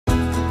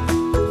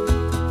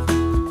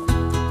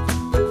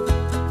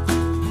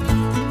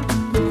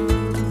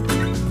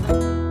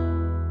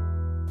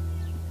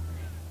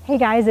Hey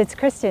guys, it's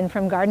Kristin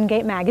from Garden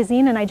Gate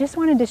magazine, and I just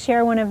wanted to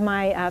share one of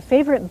my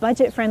favorite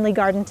budget-friendly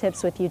garden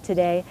tips with you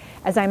today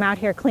as I'm out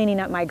here cleaning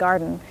up my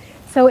garden.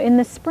 So in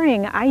the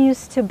spring, I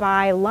used to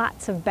buy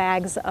lots of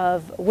bags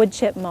of wood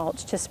chip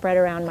mulch to spread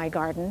around my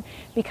garden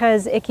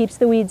because it keeps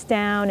the weeds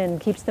down and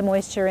keeps the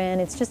moisture in.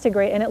 It's just a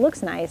great, and it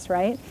looks nice,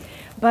 right?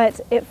 But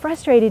it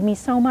frustrated me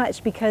so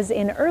much because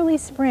in early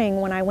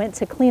spring, when I went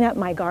to clean up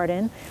my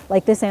garden,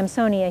 like this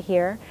Amsonia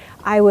here,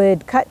 I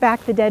would cut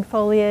back the dead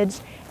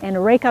foliage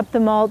and rake up the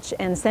mulch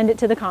and send it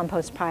to the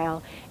compost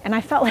pile. And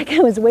I felt like I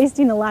was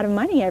wasting a lot of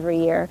money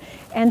every year.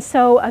 And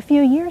so a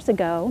few years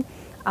ago,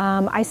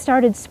 I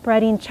started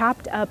spreading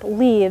chopped up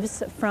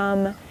leaves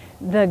from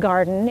the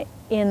garden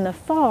in the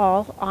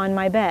fall on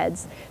my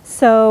beds.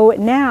 So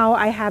now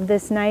I have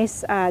this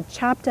nice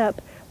chopped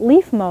up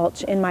leaf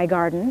mulch in my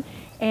garden.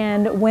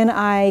 And when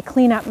I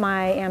clean up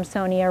my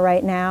Amsonia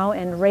right now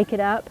and rake it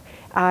up,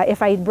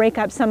 if I break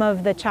up some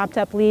of the chopped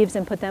up leaves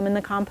and put them in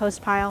the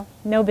compost pile,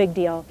 no big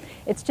deal.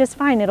 It's just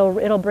fine.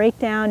 It'll break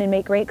down and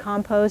make great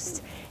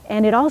compost.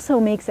 And it also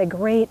makes a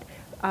great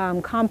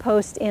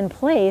compost in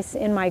place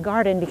in my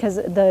garden because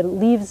the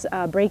leaves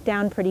break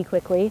down pretty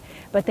quickly,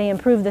 but they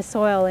improve the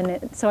soil,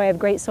 and so I have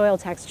great soil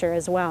texture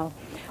as well.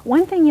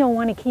 One thing you'll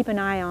want to keep an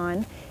eye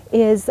on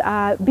is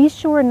be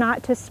sure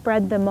not to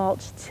spread the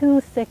mulch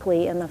too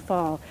thickly in the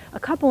fall. A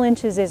couple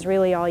inches is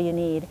really all you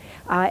need.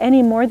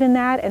 Any more than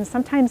that, and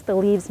sometimes the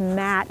leaves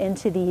mat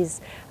into these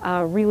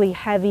really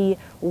heavy,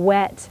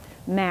 wet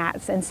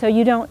mats, and so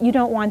you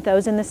don't want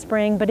those in the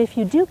spring. But if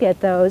you do get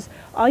those,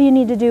 all you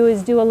need to do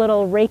is do a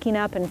little raking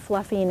up and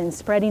fluffing and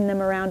spreading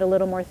them around a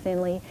little more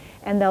thinly,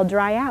 and they'll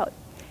dry out.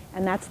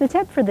 And that's the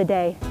tip for the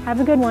day. Have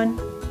a good one.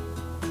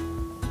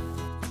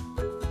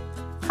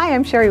 Hi,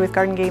 I'm Sherry with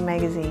Garden Gate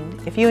magazine.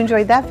 If you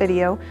enjoyed that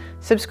video,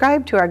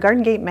 subscribe to our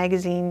Garden Gate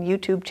magazine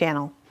YouTube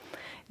channel.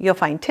 You'll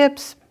find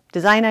tips,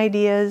 design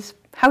ideas,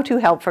 how-to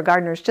help for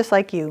gardeners just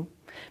like you.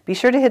 Be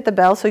sure to hit the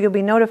bell so you'll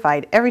be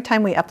notified every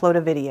time we upload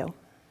a video.